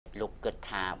លោកគិត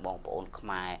ថាបងប្អូនខ្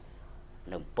មែរ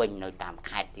នៅពេញនៅតាម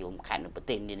ខេត្តទីខេត្តនៅប្រ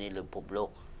ទេសនេះលើពិភពលោក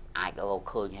អាចរក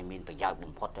ឃើញឲ្យមានប្រយោជន៍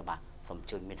បំផុតទេបាទសូម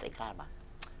ជួយមានស្អីខ្លះបាទ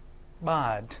បា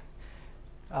ទ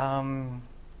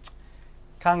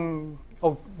ខាងអូ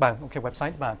បាទអូខេ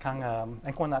website បាទខាង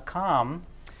anchor.com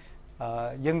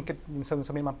យើងគិត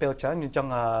សូមមានមកពេលច្រើនយើងចង់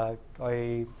ឲ្យ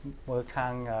មើលខា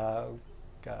ង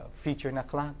feature ណា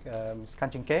ខ្លះស្កា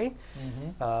ន់ជាងគេ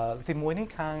ទីមួយនេះ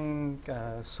ខាង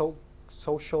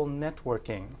social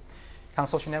networking ខាង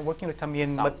social networking ដូចថាមាន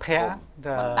មិត្តភ័ក្តិ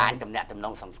បណ្ដាញទំនាក់ទំន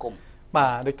ងសង្គមបា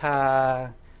ទដូចថា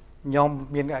ខ្ញុំ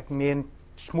មាន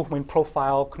ឈ្មោះមាន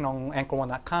profile ក្នុង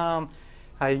anchor.com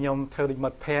ហើយខ្ញុំធ្វើដូចមិ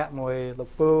ត្តភ័ក្តិមួយលោក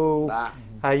ពូ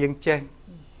ហើយយើងចេះ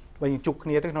បើយើងជួបគ្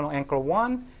នាទៅក្នុង Anchor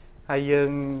 1ហើយយើ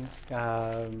ង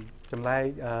ចម្លែក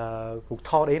រូប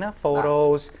ថតអីណា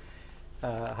photos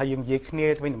ហើយយើងនិយាយគ្នា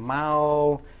ទៅវិញទៅម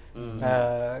ក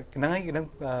ហ្នឹងហើយហ្នឹង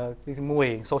ទីមួយ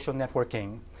social networking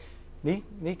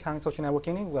នេះខាង social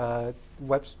networking នេះ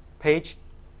web page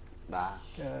បា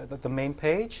ទ the main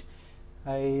page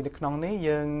ហើយនៅក្នុងនេះ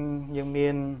យើងមា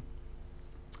ន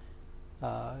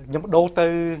ខ្ញុំបដូរទៅ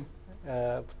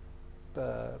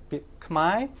ពាក្យខ្មែ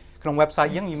រក្នុង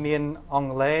website យើងមានអង់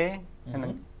គ្លេសនិ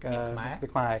ងពាក្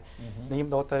យខ្មែរខ្ញុំ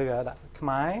ដូរទៅដាក់ខ្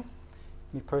មែរ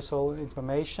មាន personal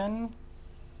information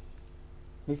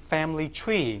មាន family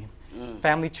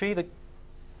tree ដូច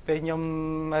ពេលខ្ញុំ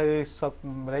នៅស្រុក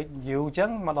អាមេរិកយូរអញ្ចឹង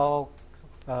មកដល់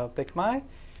ពេលខ្មែរ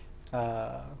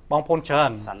បងប្អូនច្រើ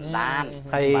នសន្តាន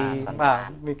ហើយបាទ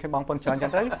មានបងប្អូនច្រើនអញ្ចឹ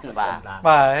ងទៅបាទ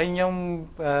ហើយខ្ញុំ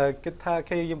គិតថា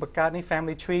គេយើងបង្កើតនេះ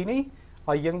family tree នេះ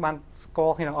ឲ្យយើងបានស្គា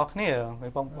ល់គ្នាទាំងអស់គ្នា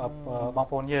បង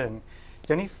ប្អូនយើងអញ្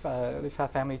ចឹងនេះដូចថា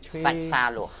family tree សាច់សា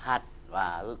លោហិតបា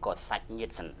ទឬក៏សាច់ញា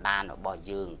តិសន្តានរបស់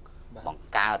យើងបង្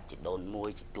កើតជាដូនមួយ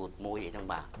ជាទូតមួយអីហ្នឹង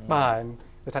បាទ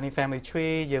ដូចថានេះ family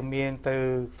tree យើងមានទៅ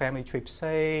family tree ផ្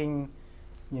សេង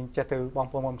យើងចេះទៅបង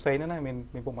ប្អូនផ្សេងហ្នឹងណា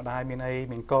មានពុកម្ដាយមានអី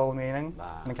មានកូនមានហ្នឹង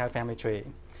នឹងហៅ family tree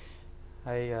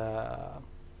ហើយ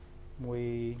មួយ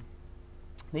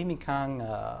នេះមានខាង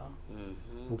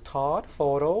រូបថត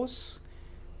photos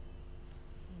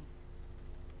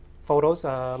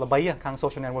ល្បីខាង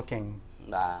social networking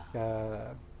បា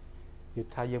ទនិយាយ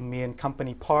ថាយើងមាន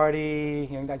company party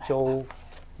យើងដាក់ចូល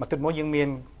មកទឹកមកយើងមាន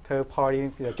ធ្វើ party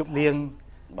ជប់លៀង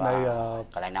នៅ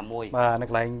កន្លែងណាមួយបាទនៅ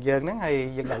កន្លែងយើងហ្នឹងហើយ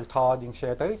យើងដាក់ថតយើង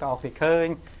share ទៅតើអស់គ្នាឃើញ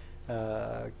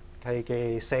ហើយគេ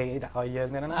say ដាក់ឲ្យយើង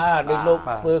ហ្នឹងណាដូចលោក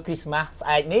ធ្វើ Christmas ស្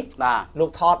អែកនេះលោក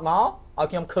ថតមកឲ្យ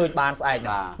ខ្ញុំឃើញបានស្អែក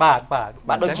បាទ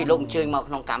ដូចជាលោកអញ្ជើញមក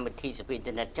ក្នុងកម្មវិធីសភាអ៊ីន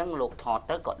ធឺណិតអញ្ចឹងលោកថត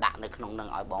ទៅក៏ដាក់នៅក្នុងនឹង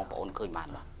ឲ្យបងប្អូនឃើញបាន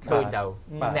បាទឃើញទៅ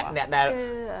អ្នកដែល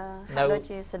គឺដូច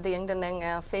ជាស្តៀងទៅនឹង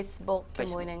Facebook ជា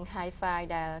មួយនឹង Hi-Fi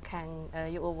ដែលខាង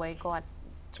យុវវ័យគាត់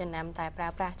ចំណាំតែប្រើ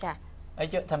ប្រាស់ចាអី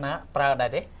យកឋានៈប្រើដែរ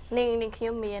ទេនេះខ្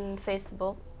ញុំមាន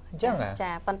Facebook អញ្ចឹង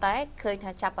ចាប៉ុន្តែឃើញ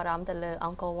ថាចាប់អារម្មណ៍ទៅលើ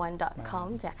anchor1.com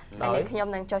ចាហើយខ្ញុំ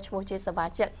នឹងចុះឈ្មោះជាសមា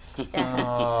ជិកចា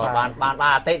បាន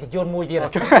អតិថិជនមួយទៀត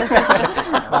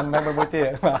បានមួយទៀត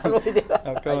អ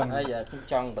រគុណហើយខ្ញុំ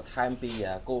ចង់បន្ថែមពី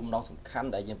គោលបំណងសំខាន់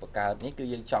ដែលយើងបង្កើតនេះគឺ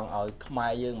យើងចង់ឲ្យខ្មែ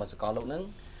រយើងមកសកលលោកហ្នឹង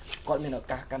គាត់មានឱ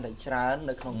កាសកាន់តែច្រើន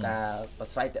នៅក្នុងការប្រ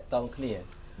ស្រ័យទាក់ទងគ្នា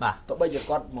បាទទោះបីជា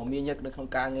គាត់មកមានញឹកនៅក្នុង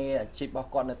ការងារអាជីពរបស់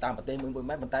គាត់នៅតាមប្រទេសមួយ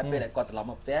ម៉ែប៉ុន្តែពេលដែលគាត់ត្រឡប់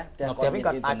មកផ្ទះគាត់មាន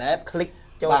អ៊ីនធឺណិតคลิก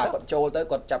ចូលគាត់ចូលទៅ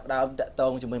គាត់ចាប់ដើមតាក់ទ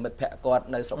ងជាមួយមិត្តភ័ក្តិគាត់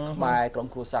នៅស្រុកខ្មែរក្រុម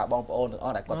គ្រួសារបងប្អូនទាំងអ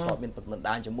ស់ដែលគាត់ធ្លាប់មានបណ្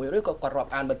ដាញជាមួយឬក៏គាត់រាប់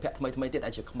អានមិត្តភ័ក្តិថ្មីទៀតដែ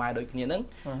លជាខ្មែរដូចគ្នាហ្នឹង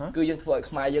គឺយើងធ្វើឲ្យ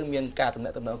ខ្មែរយើងមានការទំនា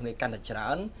ក់ទំនងគ្នាកាន់តែច្រើ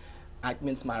នអាច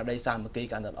មានស្មារតីសាមគ្គី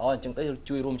កាន់តែល្អអញ្ចឹងទៅ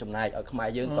ជួយរួមចំណែកឲ្យខ្មែរ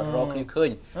យើងគាត់រកគ្នាឃើញ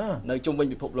នៅជុំវិញ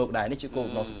ពិភពលោកដែរនេះជាគោល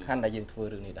បំណងសំខាន់ដែលយើងធ្វើ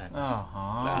រឿងនេះដែរ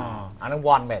អានឹង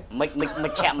វ៉ាន់មែនម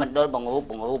ជ្ឈមណ្ឌលបង្រួប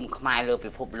ខ្មែរលើ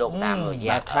ពិភពលោកតាមរ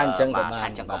យៈថាអញ្ចឹងក៏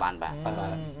បានបាទ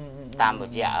តាមរ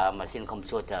យៈម៉ាស៊ីនកុំព្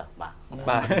យូទ័របាទ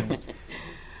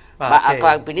ក្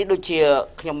រៅពីនេះដូចជា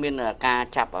ខ្ញុំមានការ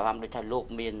ចាប់អារម្មណ៍ដូចថាលោក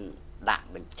មានដាក់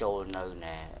បញ្ចូលនៅ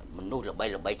មនុស្សល្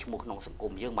បីឈ្មោះក្នុងសង្គ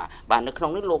មយើងបាទនៅក្នុ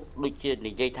ងនេះលោកដូចជា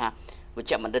និយាយថាវិជ្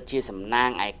ជបណ្ឌិតជាសំណាង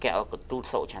ឯកឧបទូត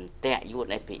សុឆន្ទៈ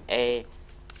UNFPA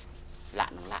ឡា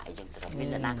ក់អីចឹងទៅមាន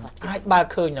អ្នកណាខ្លះអាចបើ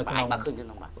ឃើញនៅក្នុងបើឃើញក្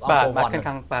នុងបាទខាង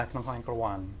ក្នុងAnchor 1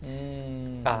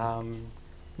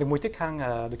មួយទៀតខាង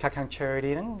ដូចខាង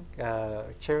charity ហ្នឹង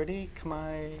charity ខ្មែ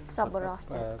រសប្បុរស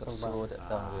ជន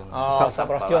សប្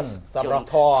បុរសជនសប្បុរស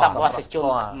ធម៌សប្បុរសជន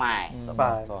ខ្មែរ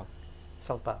បាទ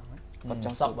សិល្បៈគាត់ច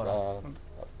ង់សប្បុរ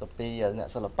សទៅពីអ្នក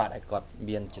សិល្បៈដែលគាត់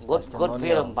មានជា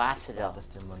Goodwill Ambassador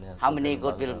How many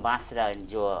Goodwill Ambassador in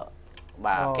your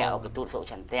បាទកែឧបទូតសុ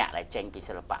ឆន្ទៈដែលចេញពី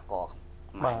សិល្បករ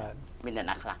បាទមានអ្នក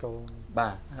ណាខ្លះបា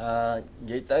ទនិ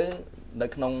យាយទៅនៅ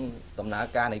ក្នុងដំណើរ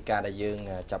ការនៃការដែលយើង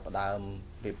ចាប់ផ្ដើម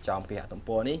រៀបចំគេហទំ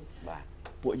ព័រនេះបាទ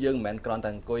ពួកយើងមិនមែនគ្រាន់តែ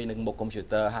អង្គុយនៅមុខកុំព្យូ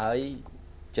ទ័រហើយ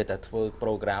ចេះតែធ្វើ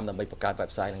program ដើម្បីបង្កើត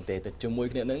website ហ្នឹងទេតែជាមួយ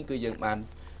គ្នាហ្នឹងគឺយើងបាន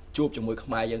ជួបជាមួយខ្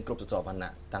មែរយើងគ្រប់ស្រទាប់វណ្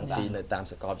ណៈតាំងពីនៅតាម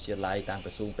សាកលវិទ្យាល័យតាមក្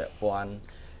រសួងពាក់ព័ន្ធ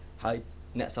ហើយ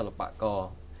អ្នកសិល្បករ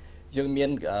យើងមាន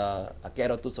អគ្គ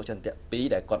រដ្ឋទូតសុចន្ទៈ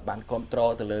2ដែលគាត់បានគ្រប់គ្រ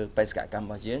ងទៅលើបេសកកម្មរ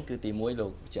បស់យើងគឺទី1លោ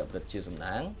កជាប្រធានជាសំ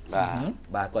ណាង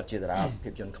បាទគាត់ជាតារាភា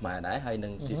ពយន្តខ្មែរដែរហើយនឹ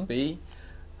ងទី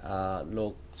2លោ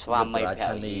កស្វាមីភរិយា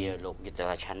លោកយុទ្ធ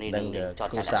រាឆានីនឹងចត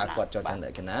ចន្ទៈគាត់ចតចន្ទៈ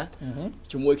កណា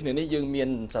ជាមួយគ្នានេះយើងមាន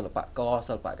សិល្បក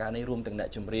រនេះរួមទាំងអ្នក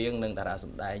ចម្រៀងនិងតារាស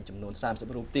ម្ដែងចំនួន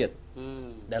30រូបទៀត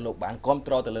ដែលលោកបានគ្រប់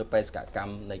គ្រងទៅលើបេសកក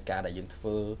ម្មនៃការដែលយើងធ្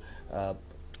វើ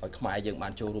ឲ្យខ្មែរយើងបា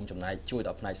នចូលរួមចំណែកជួយដ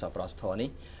ល់ផ្នែកសប្បុរសធម៌នេះ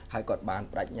ហើយគាត់បាន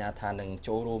បដិញ្ញាថានឹង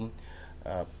ចូលរួម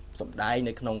សម្ដែង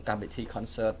នៅក្នុងកម្មវិធី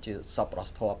concert ជាសប្បុរ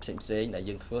សធម៌ផ្សេងៗដែល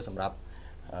យើងធ្វើសម្រាប់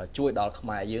ជួយដល់ខ្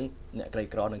មែរយើងអ្នកក្រី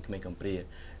ក្រនិងក្មេងកំព្រា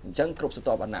អញ្ចឹងគ្រប់ស្រ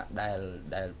ទាប់វណ្ណៈ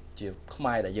ដែលជាខ្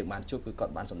មែរដែលយើងបានជួបគឺគា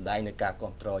ត់បានសម្ដែងនៅការគ្រ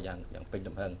ប់គ្រងយ៉ាងពេញ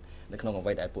ទំហឹងនៅក្នុងអ្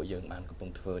វីដែលពួកយើងបានកំពុង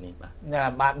ធ្វើនេះ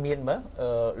បាទមានមើល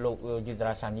លោកយុទ្ធ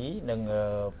រាឆានីនិង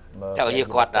ចៅយា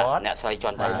គាត់អ្នកស្រីច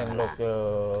ន្ទរានិងលោក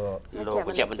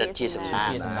វិជ្ជបណ្ឌិតជាសំណា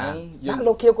ងយើង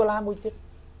លោកខៀវកូឡាមួយទៀត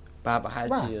បាទប្រហែល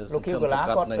ជាលោកខៀវកូឡា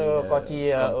គាត់ក៏ជា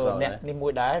អ្នកនេះមួ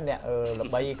យដែរអ្នក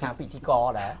ល្បីខាងពិធីករ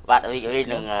ដែរបាទរីក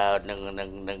នឹង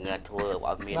ធ្វើ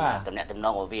ឲ្យមានតំណែងតំណ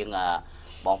ងរវាង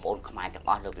បងប្អូនខ្មែរទាំង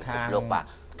អស់លើពិភពលោកបាទ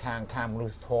ខាងមនុ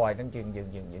ស្សធម៌ហ្នឹងយើង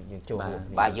ចូលរួម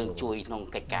បាទយើងជួយក្នុង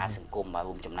កិច្ចការសង្គមបាទ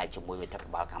រួមចំណែកជាមួយរដ្ឋាភិ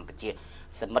បាលកម្ពុជា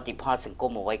សមិទ្ធផលសង្គ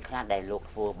មអ្វីខ្លះដែលលោក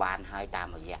ធ្វើបានហើយតាម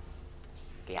រយៈ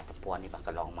គេអត្តពលនេះបាទក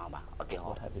ន្លងមកបាទឧទាហ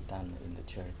រណ៍ What have you done in the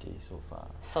charity so far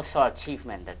social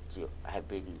achievement that you have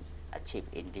been achieved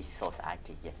in this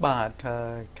society yes បាទ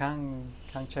ខា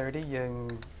ង charity យើង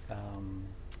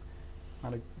ម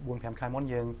ក4-5 ខែមុន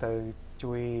យើងទៅ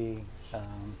ជួយ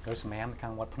ទៅសម្រាមខា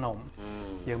ងវត្តភ្នំ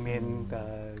យើងមាន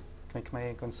ក្មេង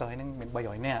ៗកូនសិស្សហ្នឹងមាន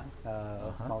300នាក់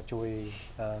មកជួយ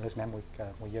លើសម្រាម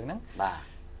មួយយើងហ្នឹងបាទ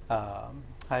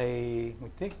ហើយមួ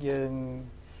យទៀតយើង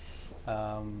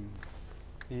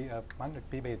បាន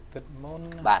ពី3ទឹកមុន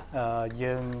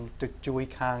យើងទៅជួយ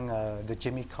ខាង the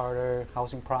Jimmy Carter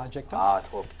housing project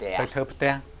ធ្វើផ្ទះទៅធ្វើផ្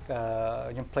ទះ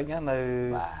ខ្ញុំភ្លេចណានៅ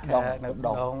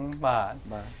ដងបាទ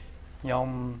ខ្ញុំ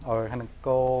ហើយនឹង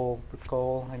គោ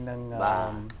ហើយនឹង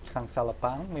ខាងសាឡា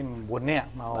ប៉ាំងមាន9នាក់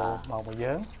មក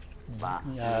យើងបាទ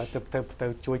ទៅ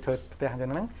ជួយធ្វើផ្ទះហ្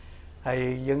នឹងហើយ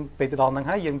យើងពេលទៅដល់ហ្នឹង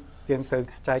ហើយយើងទៅ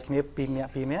ចែកគ្នា2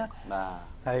នាក់បាទ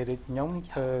ហើយដូចខ្ញុំ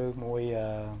ធ្វើមួយ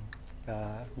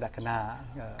លក្ខណៈ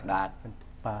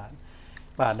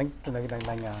បាទនឹង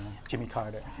Jimmy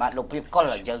Carter បាទលោកព្រៀបកុល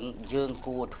យើង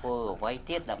គួរធ្វើអ្វី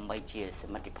ទៀតដើម្បីជាស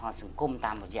មិទ្ធផលសង្គម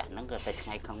តាមរយៈហ្នឹងក៏តែថ្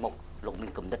ងៃខាងមុខលោកមា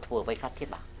នគំនិតធ្វើអ្វីខ្លះទៀត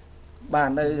បាទ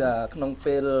នៅក្នុង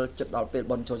ពេលជិតដល់ពេល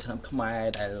បុណ្យចូលឆ្នាំខ្មែរ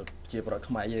ដែលជាប្រវត្តិ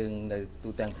ខ្មែរយើងនៅទូ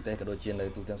ទាំងប្រទេសក៏ដូចជានៅ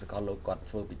ទូទាំងសកលលោកគាត់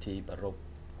ធ្វើពិធីប្រារព្ធ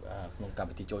ក្នុងកម្ម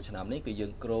វិធីចូលឆ្នាំនេះគឺយើ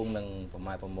ងគ្រោងនឹងប្រ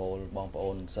មូលបងប្អូ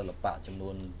នសិល្បៈចំ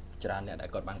នួនច្រើនអ្នកដែល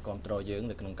គាត់បានគ្រប់គ្រងយើង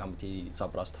នៅក្នុងកម្មវិធីស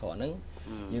ប្បុរសធម៌ហ្នឹង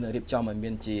យើងនឹងរៀបចំឲ្យ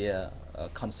មានជា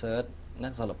concert ណា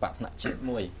សិល្បៈថ្នាក់ជាតិ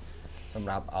មួយសម្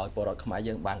រាប់ឲ្យពលរដ្ឋខ្មែរ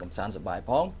យើងបានកំសាន្តសប្បាយ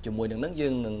ផងជាមួយនឹងយើ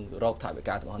ងនឹងរកថវិ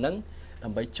កាទាំងអស់ហ្នឹងដើ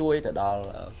ម្បីជួយទៅដល់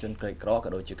ជនក្រីក្រក៏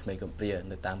ដូចជាក្មេងកំព្រា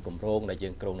នៅតាមគម្រោងដែលយើ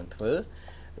ងគ្រោងនឹងធ្វើ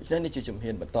ដូច្នេះនេះជាជំ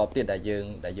ហានបន្តទៀតដែលយើ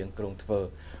ងគ្រោងធ្វើ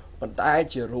ប៉ុន្តែ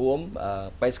ជារួម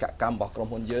បេសកកម្មរបស់ក្រុម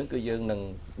ហ៊ុនយើងគឺយើងនឹង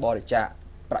បរិច្ចាគ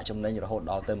ប្រាក់ចំណេញរហូត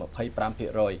ដល់ទៅ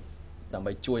 25% ដើម្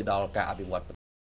បីជួយដល់ការអភិវឌ្ឍ